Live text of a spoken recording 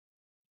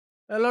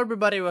Hello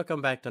everybody,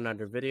 welcome back to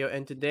another video,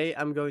 and today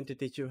I'm going to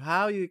teach you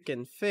how you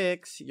can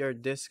fix your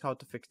how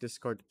to fix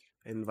Discord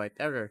invite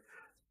error.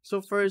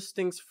 So first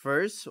things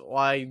first,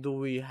 why do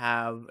we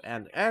have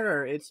an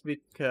error? It's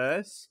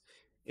because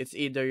it's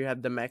either you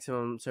have the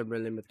maximum server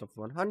limit of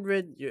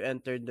 100, you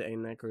entered the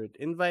inaccurate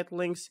invite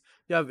links,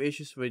 you have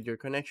issues with your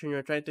connection,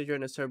 you're trying to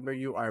join a server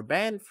you are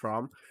banned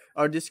from,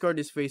 or Discord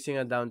is facing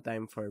a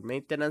downtime for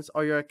maintenance,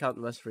 or your account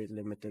was rate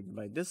limited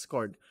by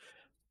Discord.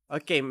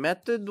 Okay,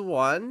 method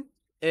one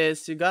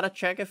is you gotta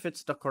check if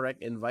it's the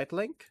correct invite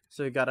link.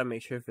 So you gotta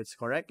make sure if it's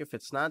correct. If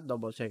it's not,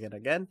 double check it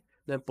again,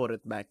 then put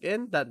it back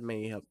in. That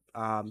may help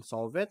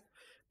solve it.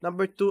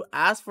 Number two,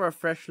 ask for a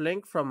fresh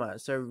link from a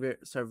server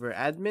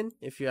admin.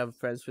 If you have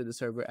friends with the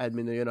server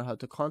admin or you know how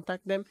to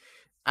contact them,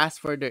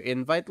 ask for their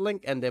invite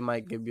link and they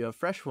might give you a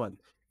fresh one.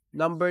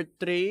 Number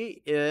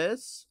three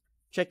is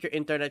check your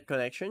internet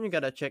connection. You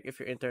gotta check if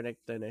your internet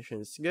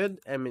connection is good.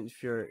 I mean,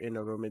 if you're in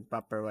a room with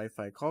proper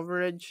Wi-Fi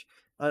coverage,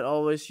 and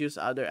always use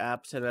other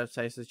apps and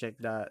websites to check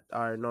that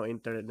are no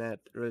internet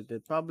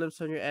related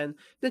problems on your end.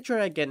 Then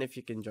try again if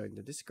you can join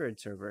the Discord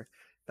server.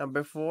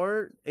 Number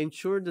four,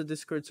 ensure the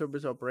Discord server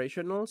is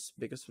operational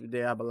because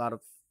they have a lot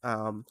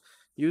of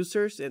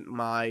users. It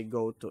might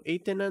go to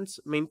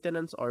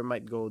maintenance, or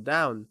might go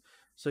down.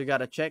 So you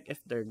gotta check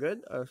if they're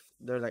good or if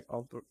they're like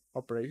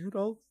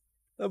operational.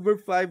 Number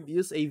five,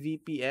 use a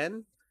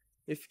VPN.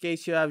 If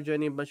case you have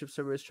joining a bunch of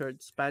servers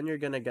short span, you're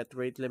gonna get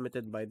rate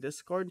limited by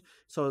Discord.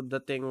 So the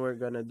thing we're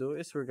gonna do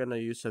is we're gonna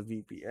use a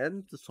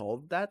VPN to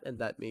solve that, and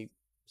that may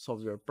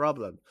solve your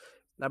problem.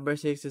 Number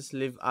six is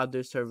leave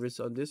other servers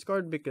on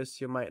Discord because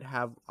you might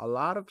have a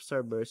lot of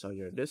servers on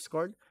your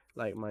Discord,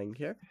 like mine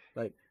here,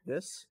 like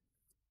this.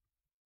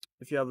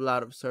 If you have a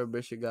lot of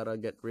servers, you gotta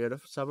get rid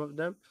of some of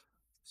them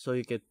so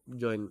you can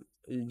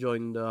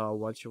join the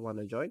ones you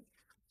wanna join.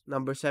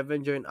 Number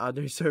seven, join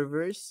other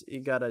servers. You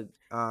gotta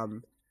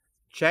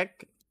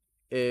check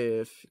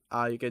if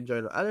you can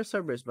join other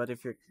servers, but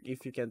if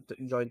you can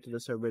join to the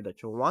server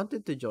that you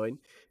wanted to join,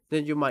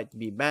 then you might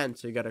be banned,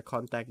 so you gotta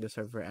contact the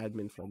server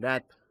admin for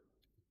that.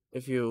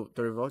 If you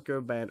to revoke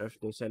your ban, or if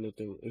there's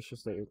anything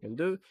issues that you can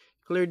do,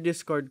 clear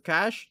Discord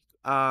cache.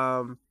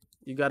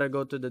 You gotta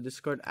go to the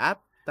Discord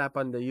app, tap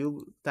on the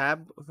U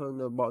tab from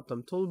the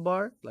bottom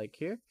toolbar like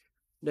here,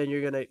 then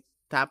you're gonna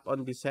tap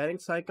on the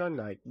settings icon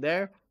like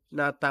there.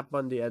 Now tap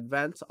on the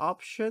advanced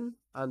option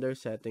under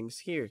settings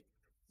here.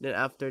 Then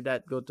after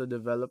that, go to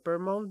developer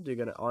mode. You're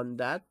gonna on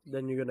that.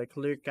 Then you're gonna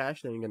clear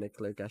cache. Then you're gonna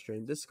clear cache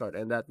in Discord,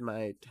 and that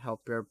might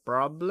help your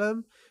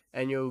problem,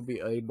 and you'll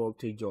be able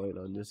to join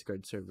on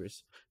Discord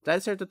servers.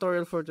 That's our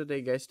tutorial for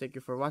today, guys. Thank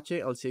you for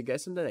watching. I'll see you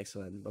guys in the next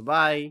one. Bye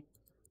bye.